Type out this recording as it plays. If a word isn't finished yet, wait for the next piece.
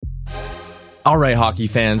All right, hockey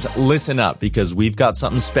fans, listen up because we've got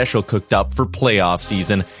something special cooked up for playoff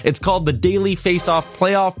season. It's called the Daily Face-Off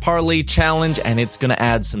Playoff Parlay Challenge, and it's going to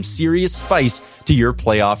add some serious spice to your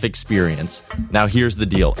playoff experience. Now, here's the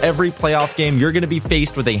deal. Every playoff game, you're going to be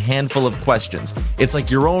faced with a handful of questions. It's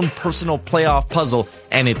like your own personal playoff puzzle,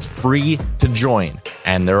 and it's free to join.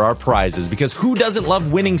 And there are prizes, because who doesn't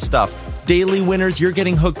love winning stuff? Daily winners, you're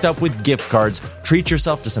getting hooked up with gift cards. Treat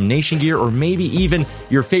yourself to some Nation gear or maybe even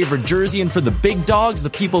your favorite jersey. And for the big dogs, the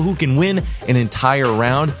people who can win an entire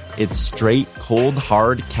round, it's straight, cold,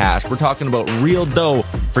 hard cash. We're talking about real dough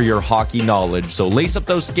for your hockey knowledge. So lace up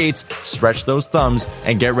those skates, stretch those thumbs,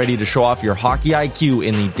 and get ready to show off your hockey IQ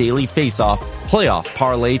in the Daily Face-Off Playoff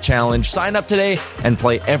Parlay Challenge. Sign up today and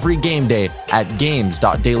play every game day at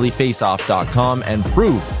games.dailyfaceoff.com and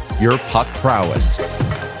prove your puck prowess.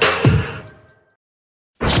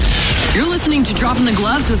 You're listening to Dropping the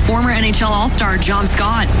Gloves with former NHL All-Star John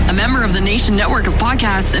Scott, a member of the Nation network of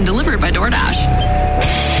podcasts and delivered by DoorDash.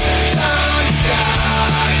 John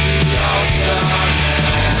Scott, the All-Star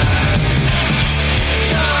man.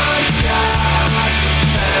 John Scott, the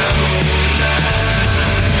family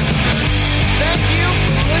man. Thank you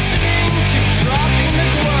for listening to Dropping the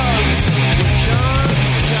Gloves with John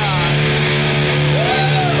Scott. Woo!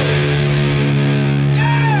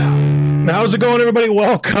 Yeah! How's it going, everybody?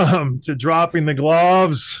 Welcome to Dropping the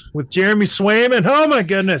Gloves with Jeremy Swayman. Oh my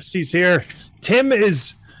goodness, he's here.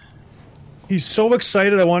 He's so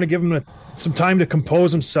excited. I want to give him some time to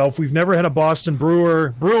compose himself. We've never had a Boston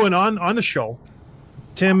Bruin on the show.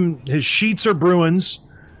 Tim, his sheets are Bruins.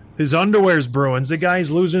 His underwear's Bruins. The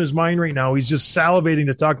guy's losing his mind right now. He's just salivating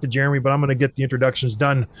to talk to Jeremy, but I'm going to get the introductions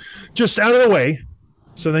done just out of the way.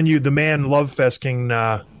 So then the man love fest can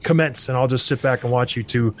commence, and I'll just sit back and watch you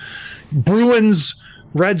two. Bruins,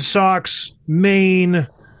 Red Sox, Maine,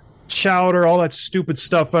 Chowder, all that stupid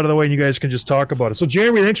stuff out of the way, and you guys can just talk about it. So,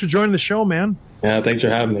 Jeremy, thanks for joining the show, man. Yeah, thanks for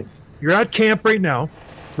having me. You're at camp right now,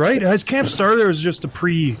 right? Has camp started, or is it just a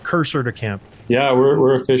precursor to camp? Yeah,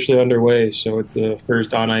 we're officially underway, so it's the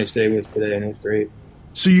first on-ice day was today, and it was great.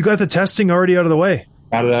 So you got the testing already out of the way?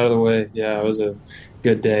 Got it out of the way. Yeah, it was a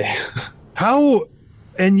good day.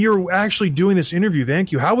 And you're actually doing this interview.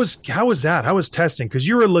 Thank you. How was that? How was testing? Because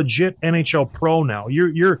you're a legit NHL pro now.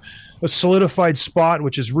 You're a solidified spot,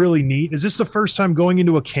 which is really neat. Is this the first time going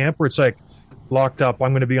into a camp where it's like locked up?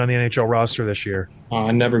 I'm going to be on the NHL roster this year.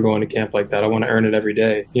 I never go into camp like that. I want to earn it every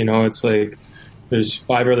day. You know, it's like there's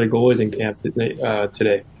 5 other goalies in camp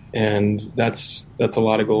today, and that's a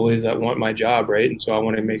lot of goalies that want my job, right? And so I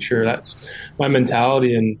want to make sure that's my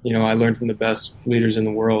mentality. And you know, I learned from the best leaders in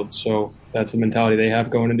the world, so that's the mentality they have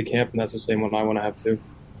going into camp, and that's the same one I want to have too.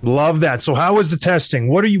 Love that. So how was the testing?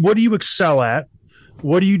 What do you excel at?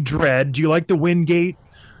 What do you dread? Do you like the wind gate?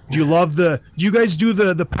 Do you guys do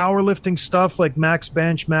the powerlifting stuff like max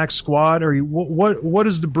bench, max squat, or what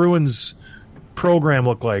does the Bruins program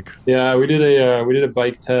look like? Yeah, we did a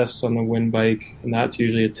bike test on the wind bike, and that's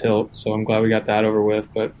usually a tilt, so I'm glad we got that over with.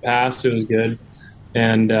 But past, it was good.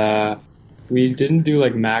 And we didn't do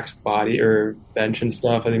like max body or bench and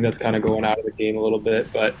stuff. I think that's kind of going out of the game a little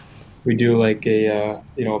bit, but we do like a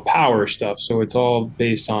power stuff. So it's all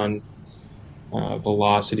based on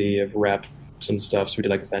velocity of reps and stuff. So we did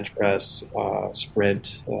like bench press,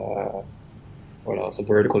 sprint, what else? A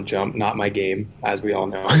vertical jump. Not my game, as we all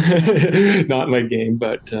know. Not my game,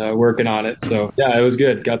 but working on it. So yeah, it was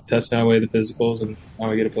good. Got the test out away, the physicals, and now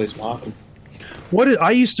we get to play some hockey.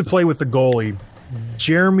 I used to play with the goalie,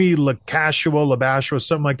 Jeremy Labashua,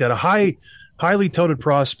 something like that. A highly touted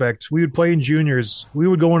prospect. We would play in juniors. We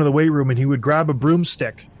would go into the weight room, and he would grab a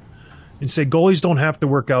broomstick and say, "Goalies don't have to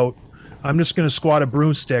work out. I'm just going to squat a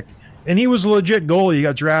broomstick." And he was a legit goalie. He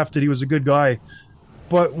got drafted. He was a good guy.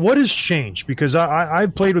 But what has changed? Because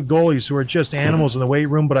I've played with goalies who are just animals in the weight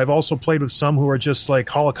room, but I've also played with some who are just like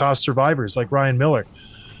Holocaust survivors, like Ryan Miller.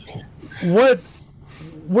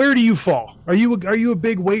 Where do you fall? Are you a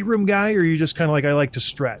big weight room guy, or are you just kind of like, I like to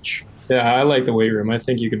stretch? Yeah, I like the weight room. I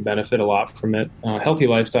think you can benefit a lot from it. Healthy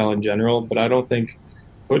lifestyle in general, but I don't think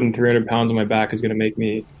putting 300 pounds on my back is going to make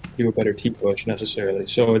me do a better T-push necessarily.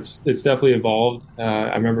 So it's definitely evolved.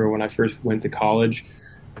 I remember when I first went to college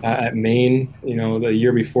at Maine, the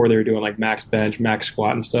year before, they were doing like max bench, max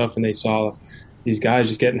squat and stuff, and they saw these guys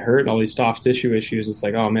just getting hurt and all these soft tissue issues. It's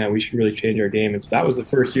like, oh man, we should really change our game. And so that was the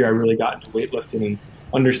first year I really got into weightlifting and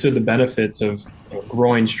understood the benefits of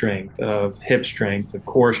groin strength, of hip strength, of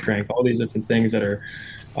core strength, all these different things that are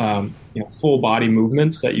full body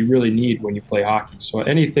movements that you really need when you play hockey. So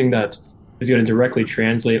anything that is going to directly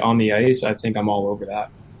translate on the ice, I think I'm all over that.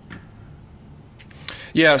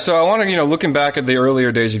 Yeah, so I want to, looking back at the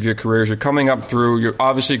earlier days of your careers, you're coming up through, you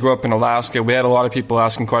obviously grew up in Alaska. We had a lot of people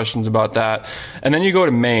asking questions about that. And then you go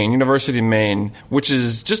to Maine, University of Maine, which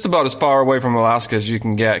is just about as far away from Alaska as you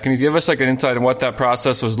can get. Can you give us like an insight on what that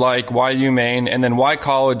process was like? Why you Maine? And then why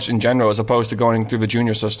college in general as opposed to going through the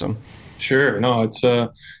junior system? Sure. No,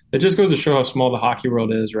 it just goes to show how small the hockey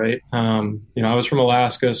world is, right? I was from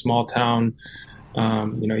Alaska, small town.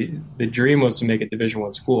 The dream was to make a Division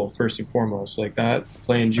I school first and foremost, like that.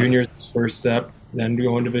 Playing juniors, first step, then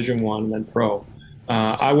going Division I, and then pro.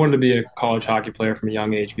 I wanted to be a college hockey player from a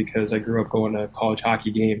young age because I grew up going to college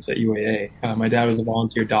hockey games at UAA. My dad was a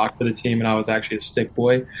volunteer doc for the team, and I was actually a stick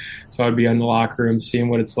boy. So I'd be in the locker room seeing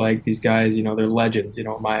what it's like. These guys, they're legends, in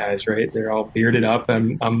my eyes, right? They're all bearded up.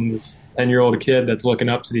 I'm this 10-year-old kid that's looking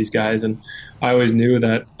up to these guys, and I always knew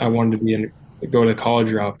that I wanted to go to the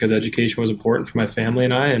college route because education was important for my family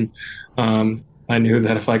and I. And I knew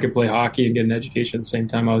that if I could play hockey and get an education at the same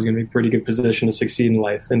time, I was going to be in a pretty good position to succeed in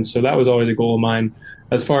life. And so that was always a goal of mine.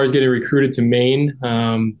 As far as getting recruited to Maine,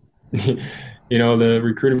 the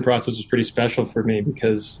recruiting process was pretty special for me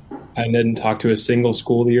because I didn't talk to a single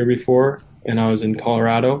school the year before, and I was in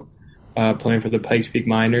Colorado playing for the Pikes Peak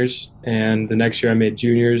Miners. And the next year I made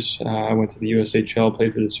juniors. I went to the USHL,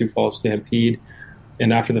 played for the Sioux Falls Stampede.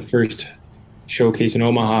 And after the first showcase in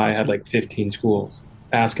Omaha, I had like 15 schools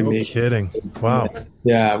asking me. No kidding. Wow.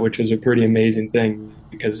 Yeah, which was a pretty amazing thing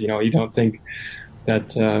because, you don't think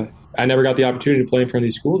that I never got the opportunity to play in front of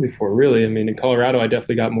these schools before, really. I mean, in Colorado, I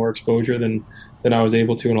definitely got more exposure than I was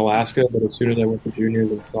able to in Alaska. But as soon as I went to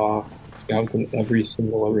juniors and saw scouts in every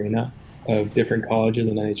single arena of different colleges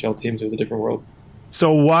and NHL teams, it was a different world.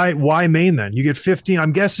 So why Maine then? You get 15.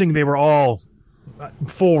 I'm guessing they were all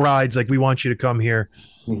full rides, like we want you to come here.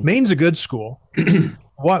 Maine's a good school.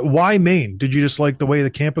 Why Maine? Did you just like the way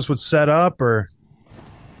the campus was set up, or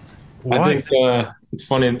why? I think it's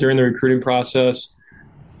funny during the recruiting process.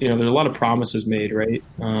 There's a lot of promises made, right?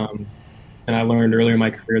 And I learned earlier in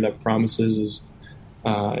my career that promises is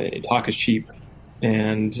talk is cheap.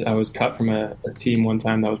 And I was cut from a team one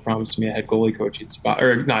time that was promised to me a head goalie coaching spot,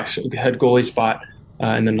 or not head goalie spot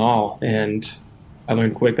in the NAL, and I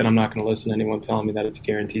learned quick that I'm not going to listen to anyone telling me that it's a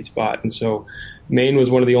guaranteed spot. And so Maine was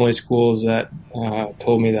one of the only schools that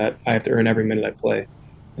told me that I have to earn every minute I play.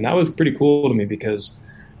 And that was pretty cool to me because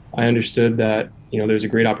I understood that, there's a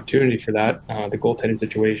great opportunity for that. The goaltending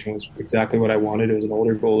situation was exactly what I wanted. It was an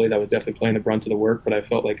older goalie that was definitely playing the brunt of the work, but I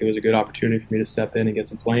felt like it was a good opportunity for me to step in and get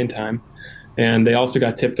some playing time. And they also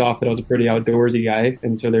got tipped off that I was a pretty outdoorsy guy.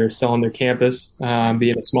 And so they're selling their campus,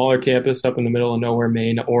 being a smaller campus up in the middle of nowhere,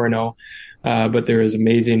 Maine, Orono. But there is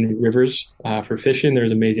amazing rivers for fishing.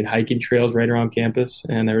 There's amazing hiking trails right around campus.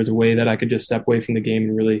 And there was a way that I could just step away from the game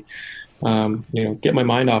and really, get my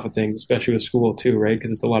mind off of things, especially with school too, right?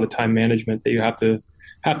 Because it's a lot of time management that you have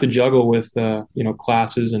to juggle with,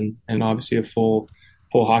 classes and obviously a full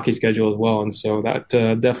hockey schedule as well. And so that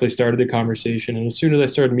definitely started the conversation. And as soon as I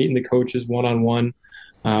started meeting the coaches one-on-one,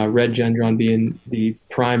 Red Gendron being the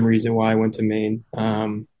prime reason why I went to Maine,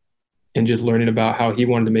 and just learning about how he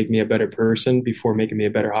wanted to make me a better person before making me a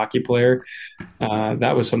better hockey player.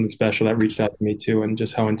 That was something special that reached out to me too, and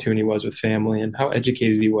just how in tune he was with family and how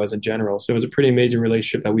educated he was in general. So it was a pretty amazing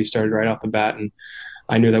relationship that we started right off the bat, and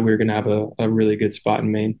I knew that we were going to have a really good spot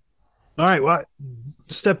in Maine. All right, well,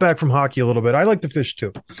 step back from hockey a little bit. I like to fish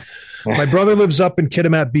too. My brother lives up in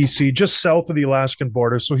Kitimat, BC, just south of the Alaskan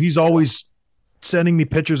border, so he's always sending me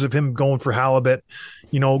pictures of him going for halibut,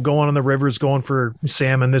 going on the rivers, going for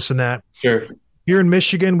salmon, this and that. Sure. Here in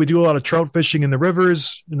Michigan, we do a lot of trout fishing in the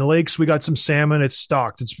rivers, in the lakes. We got some salmon. It's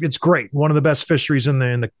stocked. It's great. One of the best fisheries in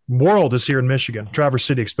the world is here in Michigan, Traverse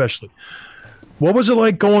City especially. What was it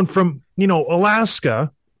like going from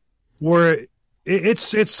Alaska, where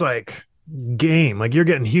it's like game, like you're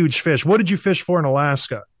getting huge fish? What did you fish for in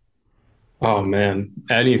Alaska? Oh man,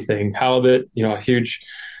 anything. Halibut, huge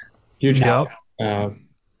Yep.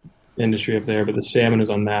 Industry up there, but the salmon is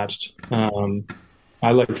unmatched.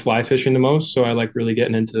 I like fly fishing the most, so I like really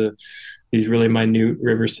getting into these really minute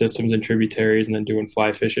river systems and tributaries, and then doing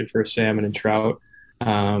fly fishing for salmon and trout.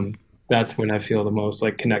 That's when I feel the most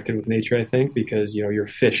like connected with nature, I think, because you're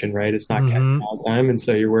fishing, right? It's not catching all the time, and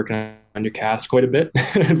so you're working on your cast quite a bit.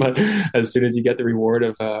 But as soon as you get the reward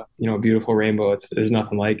of a beautiful rainbow, there's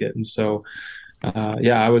nothing like it. And so,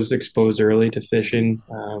 I was exposed early to fishing,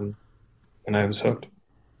 and I was hooked.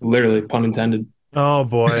 Literally, pun intended. Oh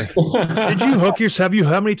boy! Did you hook yourself?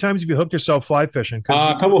 How many times have you hooked yourself fly fishing?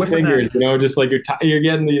 A couple fingers, just like you're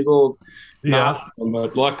getting these little. Yeah.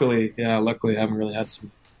 But luckily, I haven't really had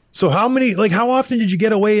some So how often did you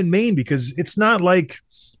get away in Maine? Because it's not like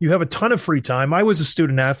you have a ton of free time. I was a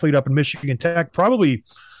student athlete up in Michigan Tech, probably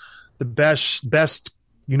the best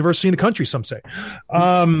university in the country, some say.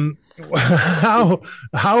 How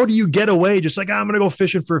do you get away? Just like, I'm going to go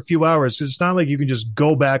fishing for a few hours, because it's not like you can just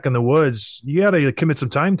go back in the woods. You got to commit some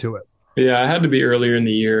time to it. Yeah, I had to be earlier in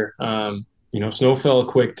the year. Snow fell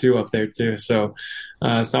quick too up there too. So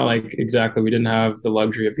it's not like exactly we didn't have the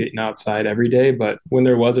luxury of getting outside every day, but when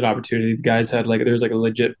there was an opportunity, the guys had there was like a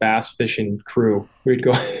legit bass fishing crew. We'd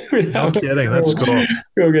go, No kidding. That's cool.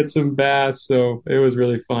 Go get some bass. So it was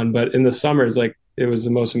really fun. But in the summers, it was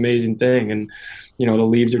the most amazing thing. And, the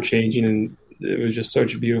leaves are changing, and it was just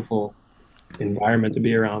such a beautiful environment to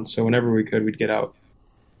be around. So whenever we could, we'd get out.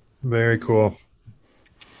 Very cool.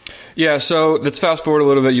 Yeah, so let's fast forward a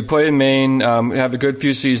little bit. You play in Maine, have a good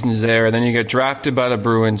few seasons there, and then you get drafted by the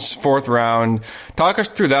Bruins, 4th round. Talk us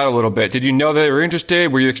through that a little bit. Did you know they were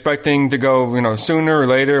interested? Were you expecting to go, sooner or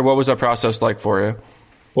later? What was that process like for you?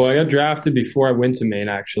 Well, I got drafted before I went to Maine,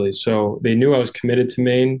 actually. So they knew I was committed to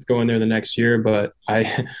Maine going there the next year, but I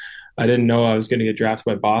didn't know I was going to get drafted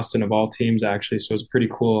by Boston of all teams, actually. So it was pretty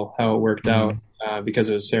cool how it worked out because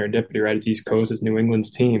it was serendipity, right? It's East Coast, it's New England's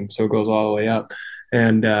team, so it goes all the way up.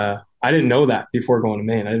 And I didn't know that before going to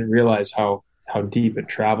Maine. I didn't realize how deep it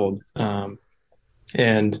traveled.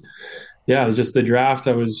 It was just the draft.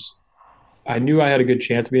 I knew I had a good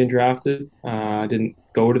chance of being drafted. I didn't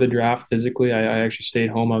go to the draft physically. I actually stayed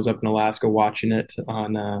home. I was up in Alaska watching it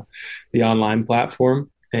on the online platform,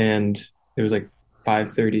 and it was like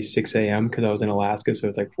 5:30, 6 a.m. because I was in Alaska, so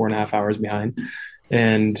it's like 4.5 hours behind.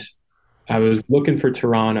 And I was looking for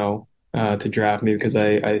Toronto to draft me because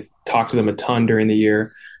I talked to them a ton during the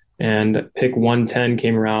year, and pick 110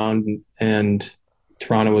 came around and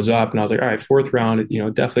Toronto was up, and I was like, all right, 4th round,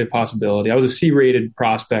 definitely a possibility. I was a C-rated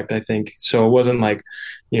prospect, I think. So it wasn't like,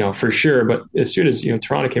 for sure. But as soon as,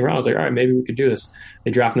 Toronto came around, I was like, all right, maybe we could do this.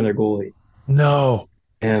 They draft another goalie. No.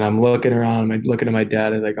 And I'm looking around, I'm looking at my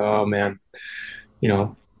dad, and I was like, oh man,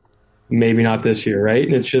 maybe not this year. Right.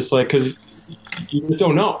 And it's just like, cause you just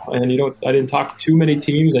don't know. And I didn't talk to too many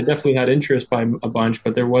teams. I definitely had interest by a bunch,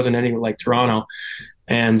 but there wasn't any like Toronto.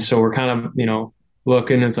 And so we're kind of,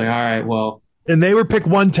 looking, it's like, all right, well. And they were pick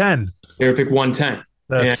 110. They were pick 110.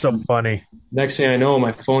 That's so funny. Next thing I know,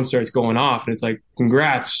 my phone starts going off, and it's like,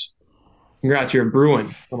 congrats, you're a Bruin.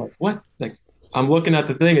 I'm like, what? Like, I'm looking at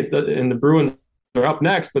the thing, and the Bruins are up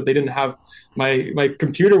next, but they didn't have my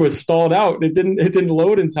computer was stalled out. It didn't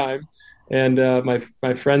load in time. And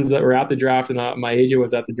my friends that were at the draft, and my agent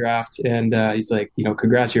was at the draft, and he's like,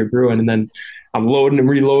 congrats, you're a Bruin. And then I'm loading and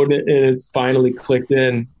reloading it, and it's finally clicked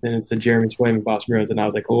in, and it's a Jeremy Swayman, Boston Bruins. And I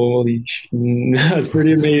was like, holy that's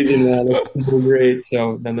pretty amazing, man. That's so great.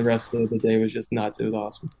 So then the rest of the day was just nuts. It was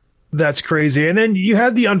awesome. That's crazy. And then you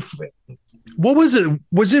had what was it?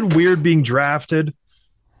 Was it weird being drafted,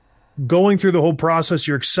 going through the whole process?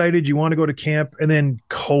 You're excited, you want to go to camp, and then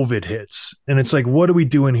COVID hits, and it's like, what are we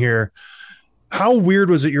doing here? How weird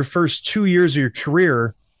was it your first 2 years of your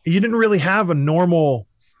career? You didn't really have a normal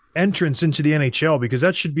entrance into the NHL, because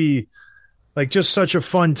that should be like just such a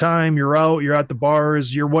fun time. You're out, you're at the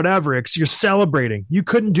bars, you're whatever, you're celebrating. You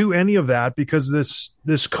couldn't do any of that because of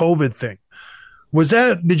this COVID thing.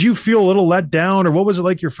 Did you feel a little let down, or what was it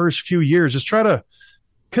like your first few years? Just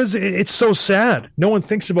because it's so sad. No one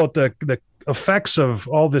thinks about the effects of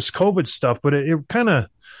all this COVID stuff, but it kind of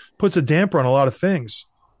puts a damper on a lot of things.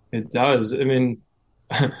 It does. I mean,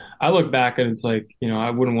 I look back and it's like, I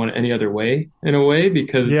wouldn't want it any other way, in a way,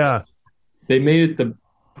 because they made it the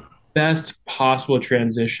best possible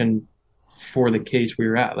transition for the case we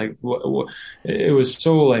were at. Like, it was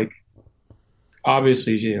so, like,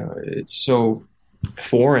 obviously, it's so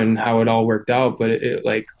foreign how it all worked out, but it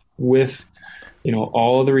like, with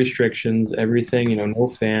all of the restrictions, everything, no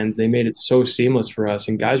fans, they made it so seamless for us,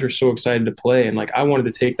 and guys were so excited to play. And like, I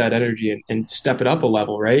wanted to take that energy and step it up a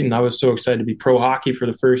level. Right. And I was so excited to be pro hockey for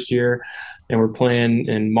the first year, and we're playing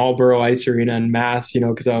in Marlboro Ice Arena in Mass,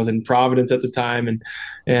 cause I was in Providence at the time,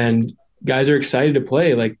 and guys are excited to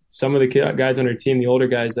play. Like, some of the guys on our team, the older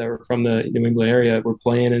guys that were from the New England area, were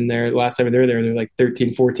playing in there. Last time they were there, they're like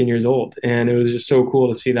 13, 14 years old. And it was just so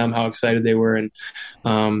cool to see them, how excited they were. And,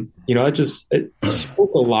 it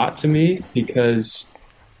spoke a lot to me, because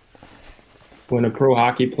when a pro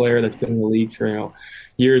hockey player that's been in the league for,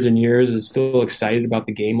 years and years is still excited about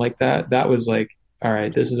the game like that, that was like, all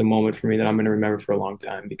right, this is a moment for me that I'm going to remember for a long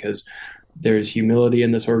time, because there's humility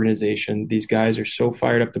in this organization. These guys are so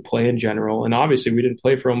fired up to play in general. And obviously we didn't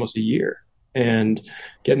play for almost a year, and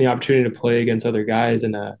getting the opportunity to play against other guys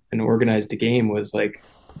in an organized game was like,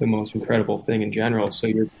 the most incredible thing in general. So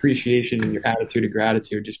your appreciation and your attitude of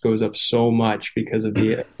gratitude just goes up so much because of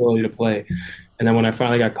the ability to play. And then when I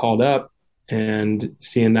finally got called up and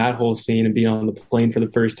seeing that whole scene and being on the plane for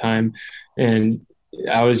the first time, and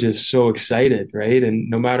I was just so excited, right? And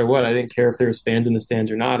no matter what, I didn't care if there was fans in the stands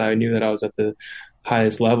or not. I knew that I was at the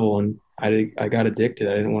highest level, and I got addicted.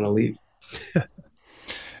 I didn't want to leave.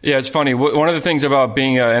 Yeah, it's funny. One of the things about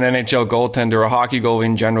being an NHL goaltender or a hockey goalie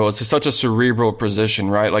in general, it's such a cerebral position,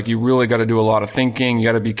 right? Like, you really got to do a lot of thinking. You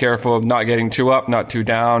got to be careful of not getting too up, not too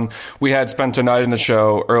down. We had Spencer Knight in the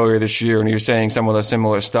show earlier this year, and he was saying some of the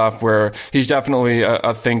similar stuff where he's definitely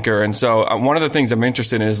a thinker. And so one of the things I'm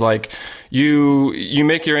interested in is, like, you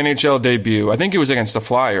make your NHL debut. I think it was against the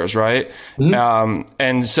Flyers, right? Mm-hmm.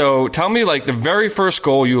 And so tell me, like, the very first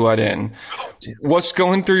goal you let in, what's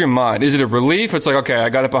going through your mind? Is it a relief? It's like, okay, I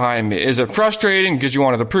got it behind me. Is it frustrating because you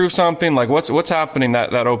wanted to prove something? Like, what's happening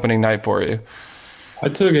that opening night for you? I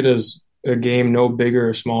took it as a game no bigger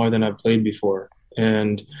or smaller than I've played before.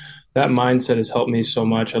 And that mindset has helped me so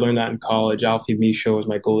much. I learned that in college. Alfie Michaud was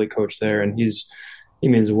my goalie coach there, and he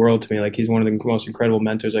means the world to me. Like, he's one of the most incredible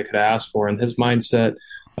mentors I could ask for. And his mindset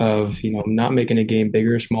of, not making a game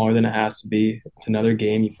bigger or smaller than it has to be. It's another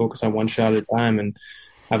game. You focus on one shot at a time. And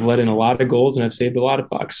I've let in a lot of goals and I've saved a lot of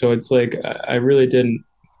pucks. So it's like, I really didn't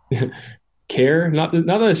care, not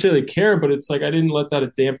necessarily care, but it's like I didn't let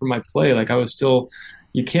that dampen my play. Like, I was still,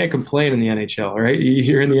 you can't complain in the NHL, right?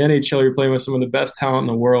 You're in the NHL, you're playing with some of the best talent in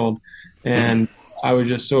the world, and I was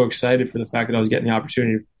just so excited for the fact that I was getting the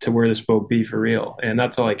opportunity to wear the Spoke B for real, and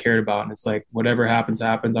that's all I cared about. And it's like, whatever happens.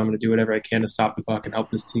 I'm going to do whatever I can to stop the puck and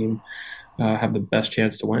help this team have the best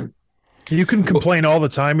chance to win. You can complain all the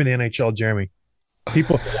time in the NHL, Jeremy.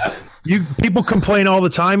 People complain all the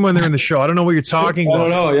time when they're in the show. I don't know what you're talking about. I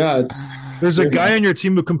don't know. Yeah, there's a guy on your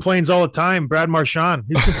team who complains all the time, Brad Marchand.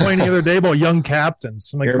 He's complaining the other day about young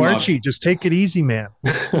captains. I'm like, Marchie, just take it easy, man.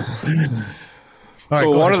 All right,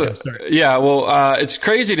 well, it's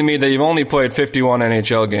crazy to me that you've only played 51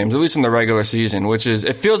 NHL games, at least in the regular season, which is,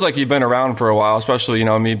 it feels like you've been around for a while, especially,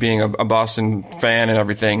 me being a Boston fan and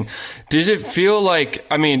everything. Does it feel like,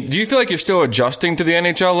 do you feel like you're still adjusting to the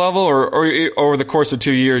NHL level, or over the course of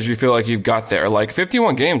 2 years, you feel like you've got there? Like,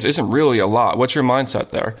 51 games isn't really a lot. What's your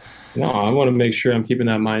mindset there? No, I want to make sure I'm keeping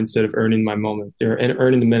that mindset of earning my moment and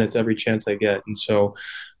earning the minutes every chance I get. And so,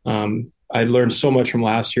 I learned so much from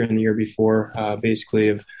last year and the year before,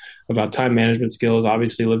 basically about time management skills,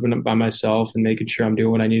 obviously living by myself and making sure I'm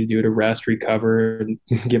doing what I need to do to rest, recover, and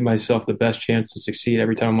give myself the best chance to succeed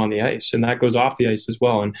every time I'm on the ice. And that goes off the ice as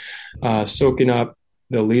well. And soaking up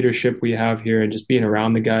the leadership we have here and just being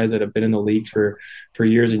around the guys that have been in the league for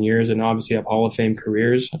years and years and obviously have Hall of Fame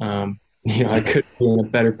careers. I could be in a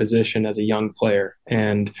better position as a young player.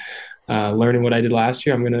 And learning what I did last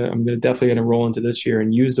year, I'm definitely gonna roll into this year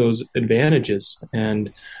and use those advantages.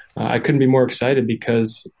 And I couldn't be more excited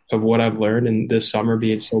because of what I've learned, and this summer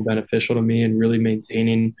being so beneficial to me and really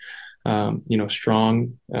maintaining,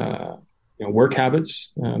 strong, work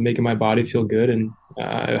habits, making my body feel good, and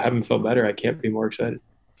I haven't felt better. I can't be more excited.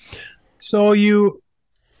 So you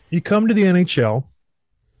come to the NHL,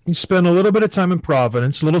 you spend a little bit of time in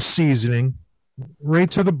Providence, a little seasoning,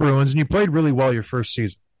 right to the Bruins, and you played really well your first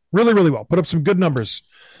season. Really, really well. Put up some good numbers.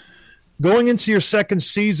 Going into your second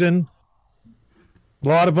season, a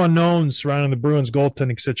lot of unknowns surrounding the Bruins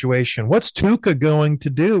goaltending situation. What's Tuukka going to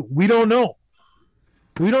do? We don't know.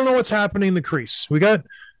 We don't know what's happening in the crease. We got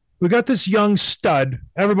this young stud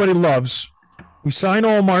everybody loves. We signed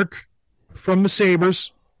Ullmark from the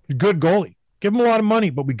Sabres. Good goalie. Give him a lot of money,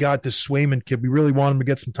 but we got this Swayman kid. We really want him to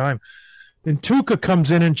get some time. And Tuukka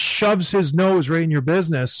comes in and shoves his nose right in your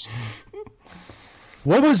business.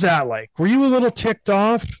 What was that like? Were you a little ticked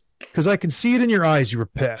off? Because I can see it in your eyes. You were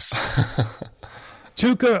pissed.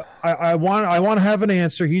 Tuukka, I want to have an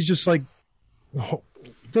answer. He's just like,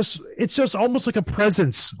 it's just almost like a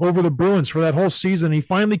presence over the Bruins for that whole season. He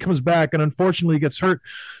finally comes back, and unfortunately gets hurt.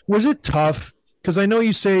 Was it tough? Because I know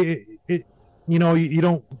you say you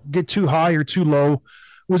don't get too high or too low.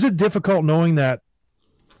 Was it difficult knowing that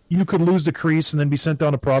you could lose the crease and then be sent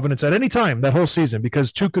down to Providence at any time that whole season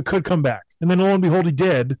because Tuukka could come back? And then lo and behold, he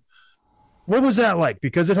did. What was that like?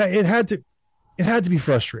 Because it had to be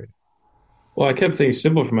frustrating. Well, I kept things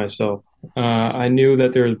simple for myself. I knew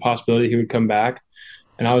that there was a possibility he would come back,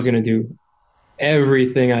 and I was going to do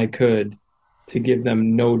everything I could to give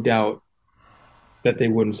them no doubt that they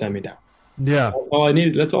wouldn't send me down. Yeah. That's all I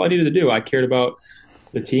needed to do. I cared about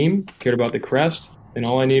the team, cared about the crest, and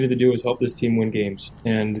all I needed to do was help this team win games.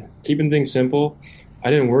 And keeping things simple, I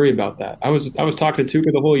didn't worry about that. I was talking to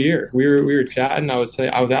Tuukka the whole year. We were chatting. I was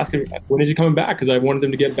asking, when is he coming back? Because I wanted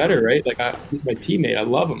him to get better, right? Like, he's my teammate. I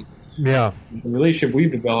love him. Yeah. The relationship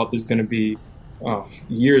we've developed is going to be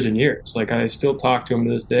years and years. Like, I still talk to him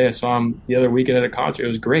to this day. I saw him the other weekend at a concert. It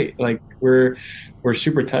was great. Like, we're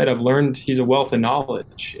super tight. I've learned he's a wealth of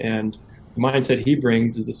knowledge, and the mindset he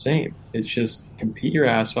brings is the same. It's just compete your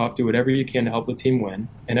ass off, do whatever you can to help the team win,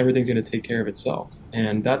 and everything's going to take care of itself.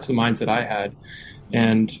 And that's the mindset I had.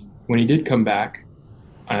 And when he did come back,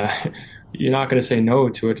 you're not going to say no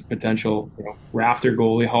to a potential rafter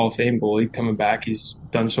goalie, Hall of Fame goalie coming back. He's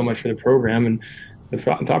done so much for the program. And the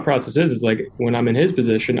thought process is like, when I'm in his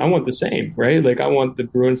position, I want the same, right? Like, I want the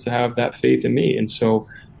Bruins to have that faith in me. And so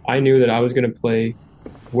I knew that I was going to play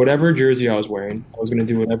whatever jersey I was wearing. I was going to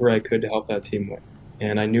do whatever I could to help that team win.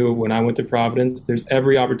 And I knew when I went to Providence, there's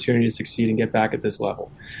every opportunity to succeed and get back at this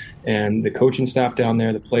level. And the coaching staff down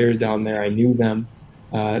there, the players down there, I knew them.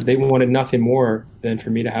 They wanted nothing more than for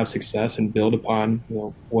me to have success and build upon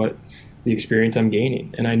what the experience I'm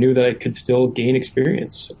gaining. And I knew that I could still gain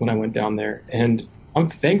experience when I went down there. And I'm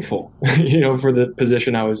thankful, for the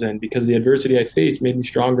position I was in, because the adversity I faced made me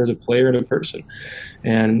stronger as a player and a person.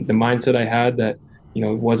 And the mindset I had that,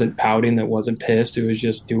 wasn't pouting, that wasn't pissed. It was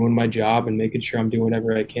just doing my job and making sure I'm doing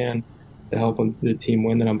whatever I can to help the team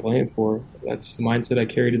win that I'm playing for. That's the mindset I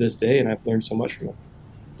carry to this day, and I've learned so much from it.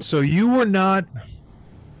 So you were not,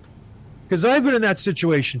 because I've been in that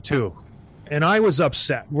situation too, and I was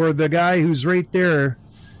upset where the guy who's right there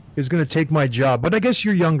is going to take my job. But I guess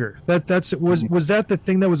you're younger. Was that the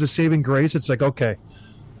thing that was a saving grace? It's like, okay,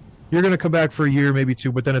 you're going to come back for a year, maybe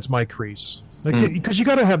two, but then it's my crease. Because you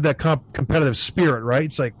got to have that competitive spirit, right?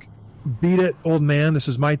 It's like, beat it, old man. This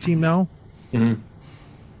is my team now. Mm-hmm.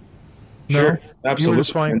 No? Sure, absolutely. You were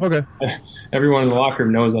just fine. Okay. Everyone in the locker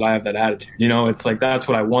room knows that I have that attitude. It's like, that's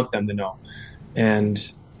what I want them to know.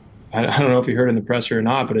 And I don't know if you heard in the presser or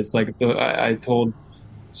not, but it's like, I told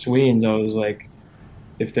Sweens, I was like,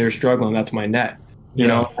 if they're struggling, that's my net.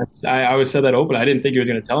 I always said that open. I didn't think he was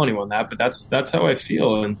going to tell anyone that, but that's how I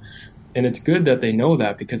feel. And it's good that they know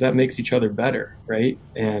that, because that makes each other better, right?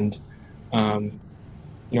 And,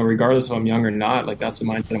 regardless if I'm young or not, like, that's the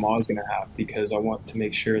mindset I'm always going to have, because I want to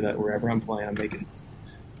make sure that wherever I'm playing,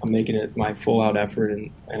 I'm making it my full out effort,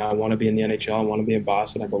 and I want to be in the NHL. I want to be in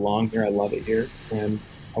Boston. I belong here. I love it here, and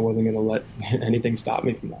I wasn't going to let anything stop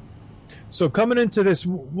me from that. So coming into this,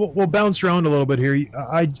 we'll bounce around a little bit here.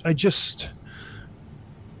 I just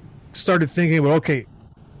started thinking, well, okay,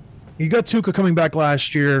 you got Tuukka coming back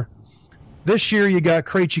last year. This year you got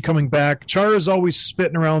Krejci coming back. Chara's always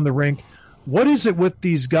spitting around the rink. What is it with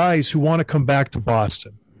these guys who want to come back to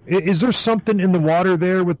Boston? Is there something in the water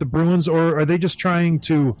there with the Bruins, or are they just trying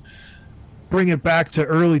to bring it back to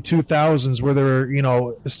early 2000s where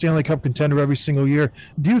they're, a Stanley Cup contender every single year?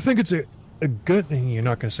 Do you think it's a good thing? You're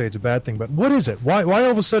not going to say it's a bad thing, but what is it? Why all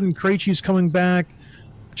of a sudden Krejci's coming back?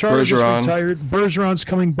 Chara's just retired. Bergeron's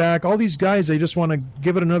coming back. All these guys, they just want to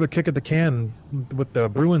give it another kick at the can with the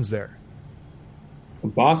Bruins there.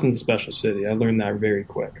 Boston's a special city. I learned that very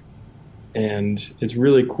quick. And it's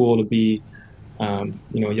really cool to be, a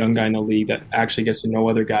young guy in the league that actually gets to know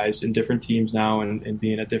other guys in different teams now, and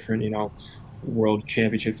being at different, world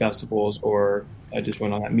championship festivals, or I just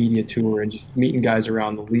went on that media tour and just meeting guys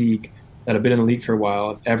around the league that have been in the league for a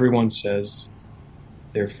while. Everyone says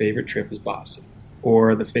their favorite trip is Boston,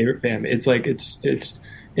 or the favorite family. It's like, it's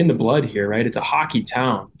in the blood here, right? It's a hockey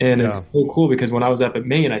town. And It's so cool, because when I was up at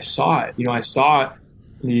Maine, I saw it. I saw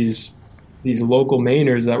these local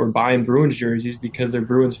Mainers that were buying Bruins jerseys because they're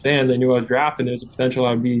Bruins fans. I knew I was drafted, and there's a potential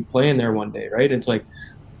I would be playing there one day, right? It's like,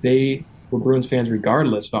 they were Bruins fans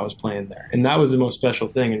regardless if I was playing there. And that was the most special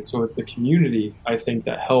thing. And so it's the community, I think,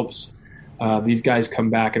 that helps these guys come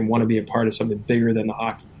back and want to be a part of something bigger than the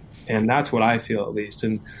hockey. And that's what I feel, at least.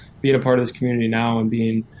 And being a part of this community now, and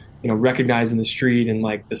being, recognized in the street, and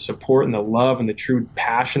like the support and the love and the true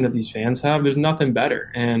passion that these fans have, there's nothing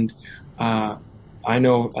better. And I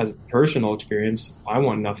know, as a personal experience, I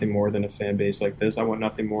want nothing more than a fan base like this. I want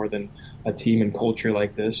nothing more than a team and culture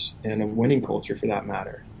like this, and a winning culture for that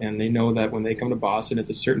matter. And they know that when they come to Boston,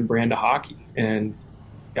 it's a certain brand of hockey, and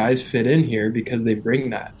guys fit in here because they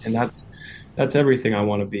bring that. And that's everything I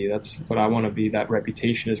want to be. That's what I want to be. That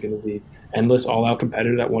reputation is going to be endless, all-out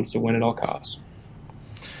competitor that wants to win at all costs.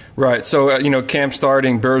 Right. So, camp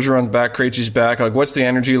starting, Bergeron's back, Krejci's back. Like, what's the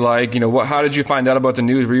energy like? How did you find out about the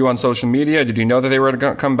news? Were you on social media? Did you know that they were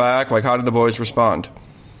going to come back? Like, how did the boys respond?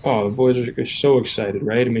 Oh, the boys are so excited,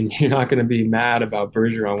 right? I mean, you're not going to be mad about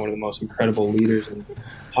Bergeron, one of the most incredible leaders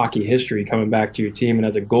hockey history coming back to your team, and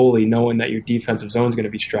as a goalie, knowing that your defensive zone is going to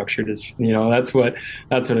be structured is, that's what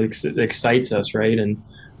excites us, right? And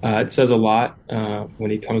it says a lot when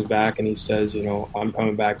he comes back and he says, I'm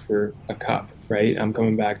coming back for a cup, right? I'm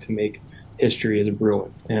coming back to make history as a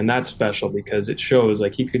Bruin. And that's special because it shows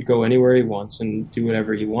like he could go anywhere he wants and do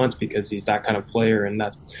whatever he wants because he's that kind of player and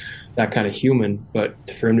that's that kind of human. But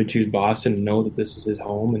for him to choose Boston and know that this is his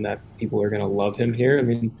home and that people are going to love him here, I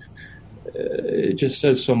mean, it just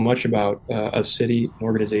says so much about a city, an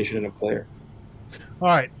organization, and a player. All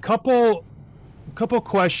right, couple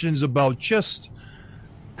questions about just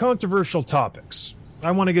controversial topics.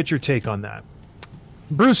 I want to get your take on that.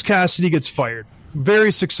 Bruce Cassidy gets fired.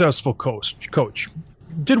 Very successful coach.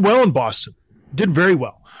 Did well in Boston. Did very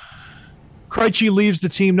well. Krejci leaves the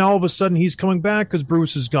team. Now all of a sudden he's coming back because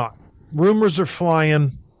Bruce is gone. Rumors are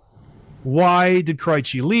flying. Why did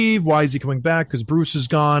Krejci leave? Why is he coming back? Because Bruce is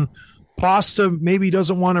gone. Pasta maybe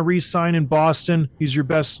doesn't want to re-sign in Boston. He's your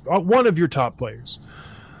best, one of your top players.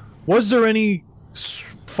 Was there any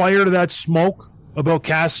fire to that smoke about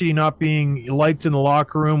Cassidy not being liked in the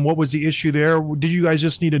locker room? What was the issue there? Did you guys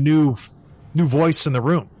just need a new voice in the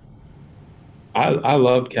room? I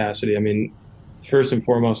love Cassidy. I mean, first and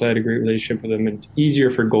foremost, I had a great relationship with him. It's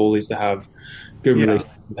easier for goalies to have good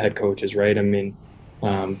relationships with head coaches, right? I mean,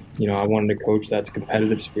 I wanted a coach that's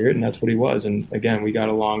competitive spirit, and that's what he was. And again, we got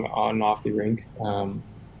along on and off the rink.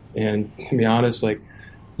 And to be honest, like,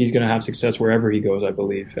 he's going to have success wherever he goes, I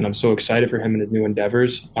believe. And I'm so excited for him and his new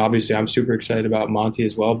endeavors. Obviously, I'm super excited about Monty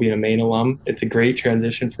as well, being a Maine alum. It's a great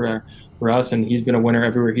transition for us, and he's been a winner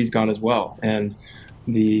everywhere he's gone as well. And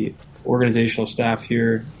the organizational staff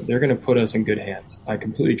here, they're going to put us in good hands. I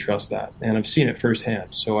completely trust that, and I've seen it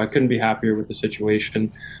firsthand. So I couldn't be happier with the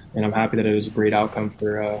situation, and I'm happy that it was a great outcome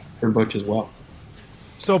for Butch as well.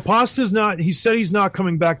 So Pasta's not – he said he's not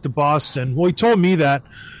coming back to Boston. Well, he told me that.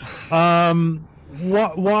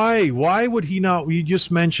 Why would he not? You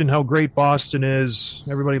just mentioned how great Boston is.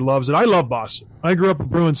 Everybody loves it. I love Boston. I grew up a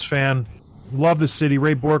Bruins fan. Love the city.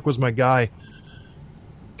 Ray Bourque was my guy.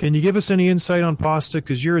 Can you give us any insight on Pasta?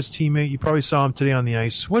 Because you're his teammate. You probably saw him today on the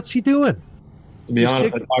ice. What's he doing? To be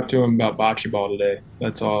honest, I talked to him about bocce ball today.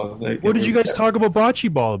 That's all. What did you guys talk about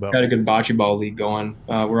bocce ball about? Got a good bocce ball league going.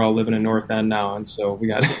 We're all living in North End now, and so we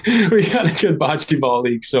got a good bocce ball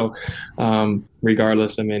league. So,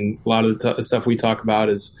 regardless, I mean, a lot of the stuff we talk about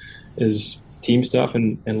is team stuff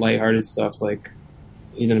and lighthearted stuff. Like,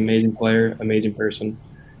 he's an amazing player, amazing person,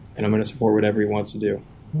 and I'm going to support whatever he wants to do.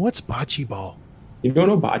 What's bocce ball? You don't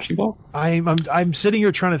know bocce ball? I'm sitting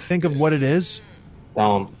here trying to think of what it is.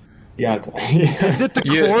 Tell him. Yeah. Is it the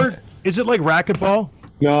court? Is it like racquetball?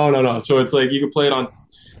 No. So it's like you can play it on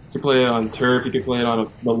turf. You can play it on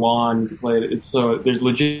the lawn. You can play it. There's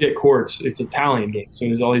legit courts. It's an Italian game. So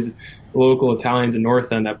there's all these local Italians in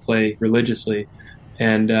North End that play religiously.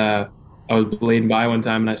 And I was blading by one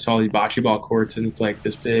time and I saw these bocce ball courts, and it's like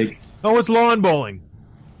this big. Oh, it's lawn bowling.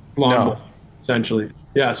 Ball, essentially.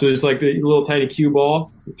 Yeah. So there's like the little tiny cue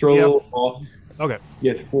ball. You throw a little ball. Okay.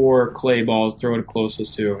 You get 4 clay balls, throw it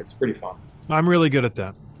closest to. It's pretty fun. I'm really good at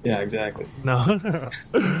that. Yeah, exactly. No.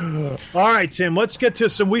 All right, Tim. Let's get to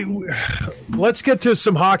some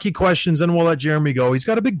hockey questions, and we'll let Jeremy go. He's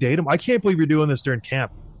got a big datum. I can't believe you're doing this during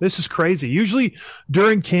camp. This is crazy. Usually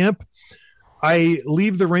during camp, I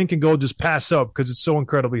leave the rink and go just pass out because it's so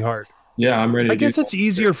incredibly hard. Yeah, I'm ready. I guess it's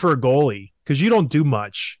easier for a goalie because you don't do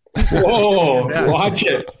much. Whoa, watch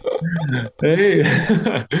it. Hey.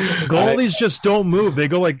 Goalies just don't move. They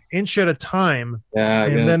go like inch at a time,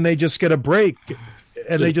 and then they just get a break,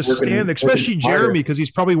 and they just stand there, especially Jeremy, because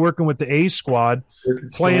he's probably working with the A squad,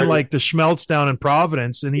 playing like the Schmelz down in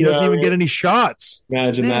Providence, and he doesn't even get any shots.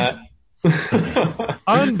 Imagine that.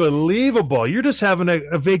 Unbelievable. You're just having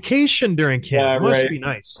a vacation during camp. Yeah, Must be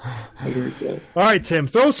nice. 100%. All right, Tim,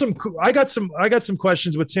 I got some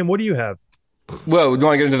questions with Tim. What do you have? Well, do you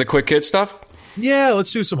want to get into the quick hit stuff? Yeah,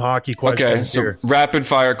 let's do some hockey questions. Okay, so here. Rapid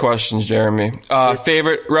fire questions, Jeremy.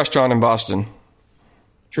 Favorite restaurant in Boston?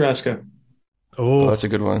 Tresca. Oh, that's a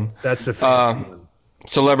good one. That's a fancy one.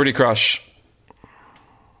 Celebrity crush.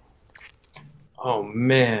 Oh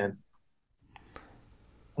man,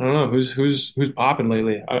 I don't know who's popping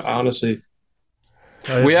lately. I honestly.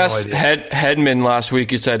 We asked Hedman last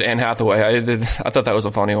week. He said Anne Hathaway. I thought that was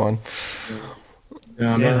a funny one.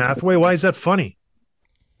 Yeah, Anne Hathaway. Why is that funny?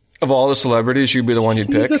 Of all the celebrities, she'd be the one you'd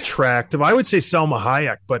pick. She's attractive. I would say Selma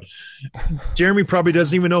Hayek, but Jeremy probably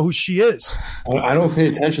doesn't even know who she is. I don't pay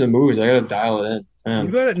attention to movies. I got to dial it in. Man.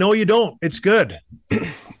 You got it? No, you don't. It's good.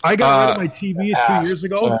 I got rid of my TV 2 years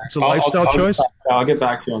ago. It's a lifestyle choice. I'll get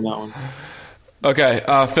back to you on that Okay,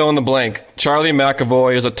 fill in the blank. Charlie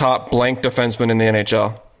McAvoy is a top blank defenseman in the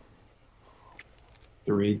NHL.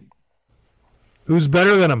 3. Who's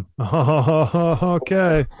better than him?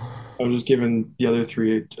 Okay. I'm just giving the other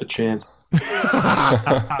 3 a chance. the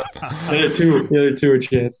other two a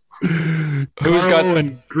chance. Who's got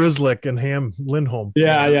and Grizzlick and Ham Lindholm?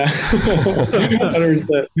 Yeah.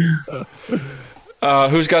 100%.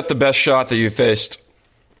 who's got the best shot that you faced?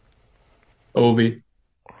 Ovi.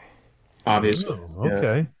 Obviously. Oh,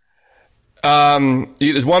 okay.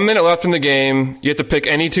 There's 1 minute left in the game. You have to pick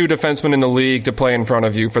any 2 defensemen in the league to play in front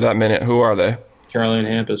of you for that minute. Who are they? Charlie and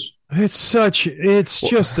Hampus. It's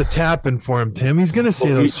just a tap-in for him, Tim. He's going to say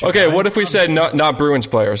those two. Okay, what if we said not Bruins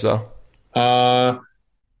players, though?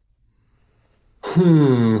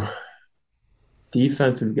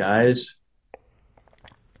 Defensive guys.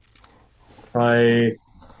 I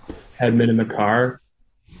had Min in the car.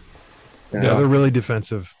 Yeah, they're really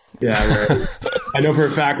defensive. Yeah, right. I know for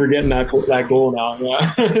a fact we're getting that goal now.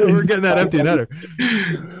 Yeah. We're getting that empty netter.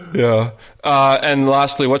 Yeah. And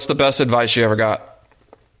lastly, what's the best advice you ever got?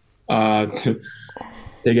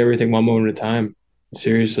 Take everything one moment at a time.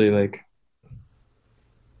 Seriously, like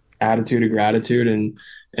attitude of gratitude and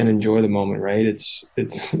enjoy the moment, right? It's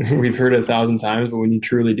we've heard it 1,000 times, but when you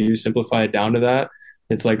truly do simplify it down to that,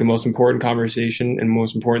 it's like the most important conversation and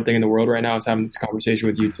most important thing in the world right now is having this conversation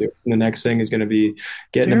with you two. And the next thing is going to be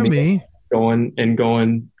getting a meal, going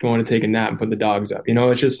to take a nap and put the dogs up. You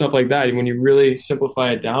know, it's just stuff like that. And when you really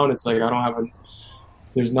simplify it down, it's like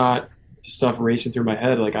there's not stuff racing through my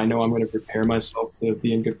head. Like I know I'm going to prepare myself to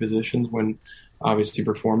be in good positions when obviously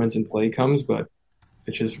performance and play comes, but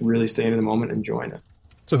it's just really staying in the moment and enjoying it.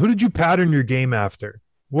 So who did you pattern your game after?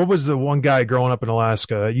 What was the one guy growing up in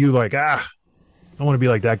Alaska you like, I want to be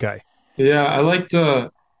like that guy? Yeah, I like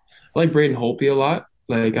Braden Holtby a lot.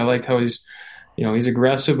 Like I liked how he's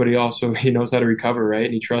aggressive, but he knows how to recover, right?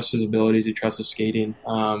 And he trusts his abilities. He trusts his skating.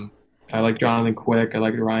 I like Jonathan Quick. I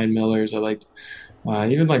like Ryan Millers. I like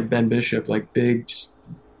even like Ben Bishop, like big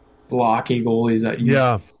blocky goalies that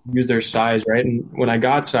use their size, right? And when I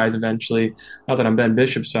got size eventually, not that I'm Ben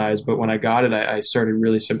Bishop size, but when I got it, I started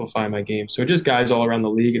really simplifying my game. So just guys all around the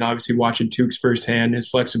league, and obviously watching Tukes firsthand, his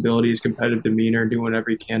flexibility, his competitive demeanor, and doing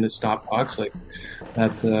whatever he can to stop pucks, like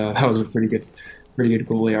that was a pretty good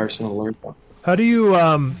goalie arsenal to learn from. How do you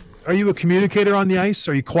are you a communicator on the ice?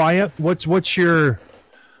 Are you quiet? What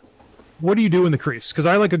do you do in the crease? Because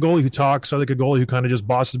I like a goalie who talks. I like a goalie who kind of just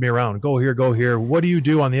bosses me around. Go here, go here. What do you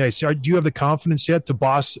do on the ice? Do you have the confidence yet to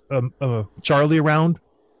boss Charlie around?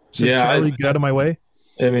 Charlie, get out of my way.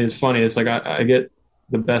 I mean, it's funny. It's like I get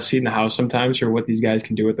the best seat in the house sometimes for what these guys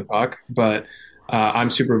can do with the puck, but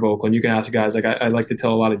I'm super vocal. And you can ask the guys. Like I like to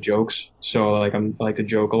tell a lot of jokes, so like I like to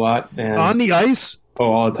joke a lot. And on the ice.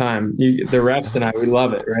 Oh, all the time. The refs and we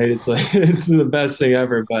love it, right? It's like it's the best thing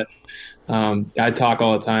ever. But I talk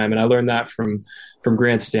all the time, and I learned that from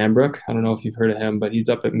Grant Stanbrook. I don't know if you've heard of him, but he's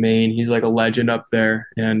up at Maine. He's like a legend up there,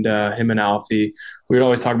 and him and Alfie, we would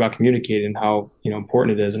always talk about communicating and how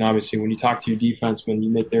important it is. And obviously, when you talk to your defensemen, you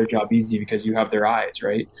make their job easy because you have their eyes,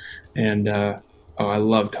 right? And I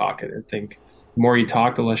love talking. I think the more you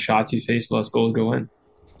talk, the less shots you face, the less goals go in.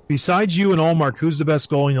 Besides you and Allmark, who's the best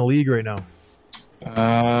goalie in the league right now?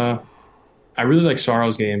 I really like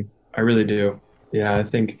Saro's game. I really do. Yeah, I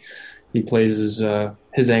think he plays his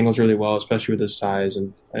angles really well, especially with his size,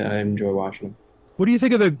 and I enjoy watching him. What do you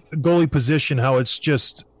think of the goalie position, how it's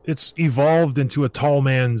evolved into a tall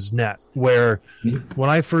man's net, where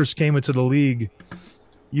when I first came into the league,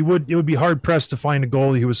 it would be hard-pressed to find a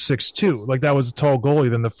goalie who was 6'2". Like, that was a tall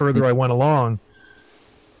goalie. Then the further I went along,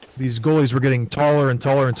 these goalies were getting taller and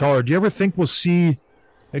taller and taller. Do you ever think we'll see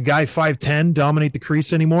a guy 5'10" dominate the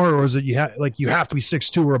crease anymore, or is it you have to be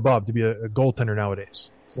 6'2" or above to be a goaltender nowadays?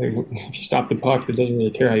 If you stop the puck, it doesn't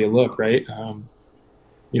really care how you look, right? I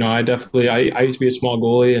used to be a small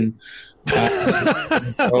goalie, and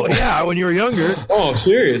when you were younger. Oh,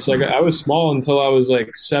 serious! Like I was small until I was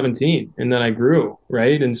like 17, and then I grew,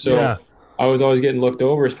 right? And so I was always getting looked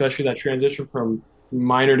over, especially that transition from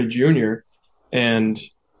minor to junior, and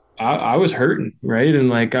I was hurting, right? And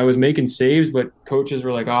like I was making saves, but coaches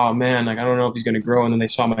were like, "Oh man, like I don't know if he's going to grow." And then they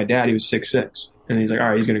saw my dad; he was 6'6", and he's like, "All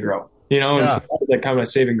right, he's going to grow." And so that was like kind of a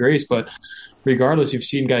saving grace. But regardless, you've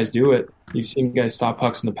seen guys do it. You've seen guys stop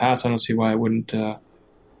pucks in the past. I don't see why I wouldn't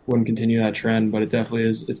continue that trend. But it definitely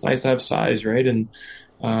is. It's nice to have size, right? And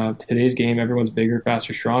today's game, everyone's bigger,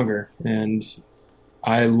 faster, stronger, and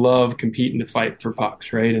I love competing to fight for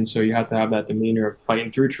pucks, right? And so you have to have that demeanor of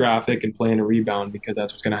fighting through traffic and playing a rebound, because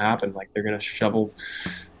that's what's going to happen. Like they're going to shovel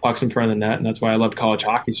pucks in front of the net, and that's why I loved college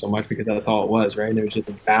hockey so much, because that's all it was, right? And there was just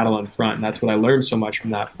a battle in front, and that's what I learned so much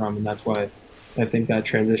from, and that's why I think that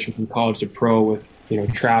transition from college to pro with,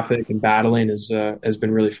 traffic and battling has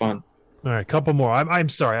been really fun. All right, couple more. I'm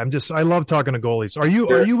sorry. I love talking to goalies. Are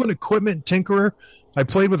you an equipment tinkerer? I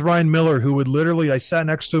played with Ryan Miller, who would literally, I sat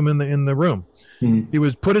next to him in the room. He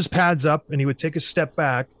would put his pads up and he would take a step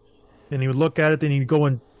back and he would look at it. Then he'd go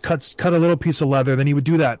and cut a little piece of leather. Then he would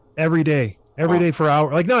do that every day for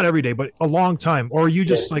hours. Like not every day, but a long time. Or you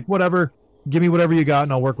just like, whatever, give me whatever you got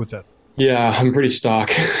and I'll work with it. Yeah, I'm pretty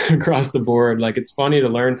stock across the board. Like, it's funny to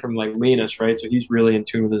learn from like Linus, right? So he's really in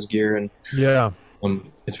tune with his gear, and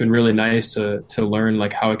it's been really nice to learn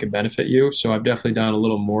like how it can benefit you. So I've definitely done a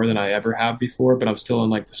little more than I ever have before, but I'm still in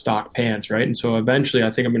like the stock pants, right? And so eventually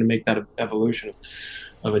I think I'm going to make that evolution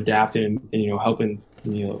of adapting and helping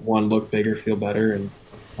one look bigger, feel better, and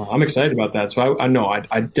I'm excited about that. So I know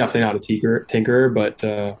I'm definitely not a tinkerer, but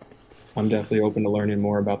I'm definitely open to learning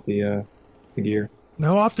more about the gear.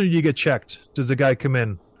 How often do you get checked? Does the guy come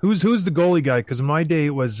in? Who's the goalie guy? Because in my day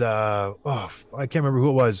it was I can't remember who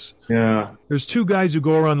it was. Yeah, there's two guys who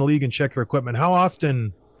go around the league and check your equipment. How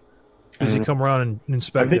often does he come around and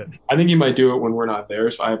inspect it? I think he might do it when we're not there,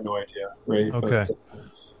 so I have no idea. Right? Okay.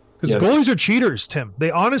 Because goalies are cheaters, Tim.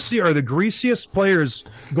 They honestly are the greasiest players.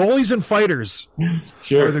 Goalies and fighters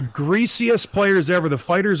are the greasiest players ever. The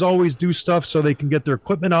fighters always do stuff so they can get their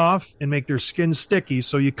equipment off and make their skin sticky,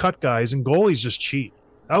 so you cut guys, and goalies just cheat.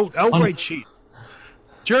 Outright cheat.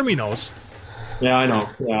 Jeremy knows. Yeah, I know.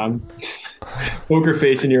 Yeah, I'm poker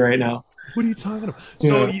facing you right now. What are you talking about?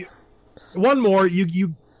 So one more.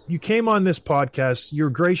 You came on this podcast.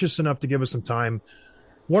 You're gracious enough to give us some time.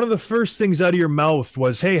 One of the first things out of your mouth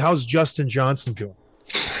was, "Hey, how's Justin Johnson doing?"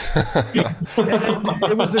 It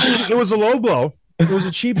was a low blow. It was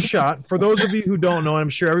a cheap shot. For those of you who don't know, I'm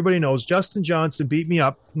sure everybody knows, Justin Johnson beat me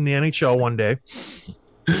up in the NHL one day.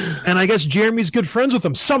 And I guess Jeremy's good friends with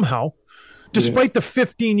him somehow. Despite the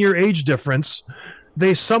 15-year age difference,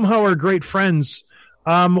 they somehow are great friends.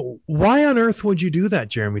 Why on earth would you do that,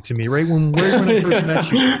 Jeremy, to me, right when I first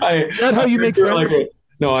met you? Is that how you make friends?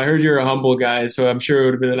 No, I heard you're a humble guy, so I'm sure it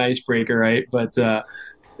would have been an icebreaker, right? But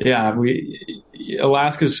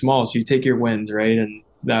Alaska's small, so you take your wins, right? And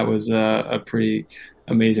that was a pretty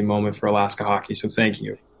amazing moment for Alaska hockey. So thank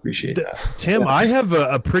you, appreciate that. Tim, I have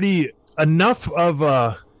a pretty enough of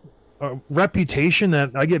a reputation that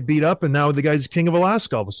I get beat up, and now the guy's king of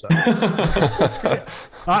Alaska all of a sudden.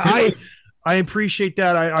 I appreciate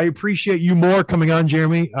that. I appreciate you more coming on,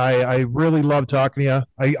 Jeremy. I really love talking to you.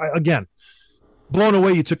 I again, blown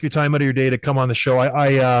away you took your time out of your day to come on the show.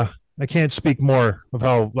 I can't speak more of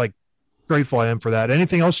how grateful I am for that.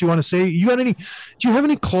 Anything else you want to say? Do you have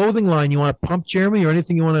any clothing line you want to pump, Jeremy, or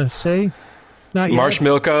anything you want to say? Not yet. Marsh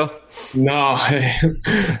Milko? No.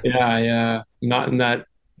 Yeah. Not in that.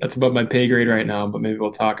 That's above my pay grade right now, but maybe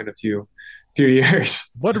we'll talk in a few years.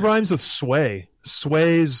 What rhymes with sway?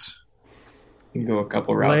 Sways. You can go a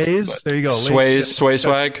couple routes. Lays. There you go. Sway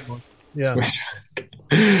swag. Yeah. All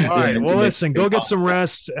right. Well, listen, go get some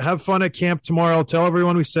rest. Have fun at camp tomorrow. Tell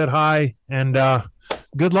everyone we said hi, and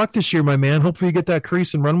good luck this year, my man. Hopefully you get that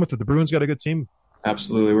crease and run with it. The Bruins got a good team.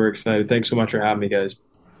 Absolutely. We're excited. Thanks so much for having me, guys.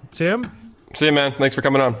 Tim? See you, man. Thanks for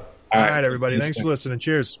coming on. All right, everybody. Thanks for listening.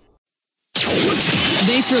 Cheers.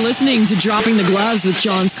 Thanks for listening to Dropping the Gloves with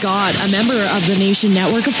John Scott, a member of the Nation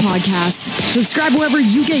Network of Podcasts. Subscribe wherever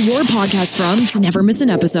you get your podcasts from to never miss an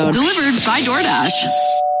episode. Delivered by DoorDash.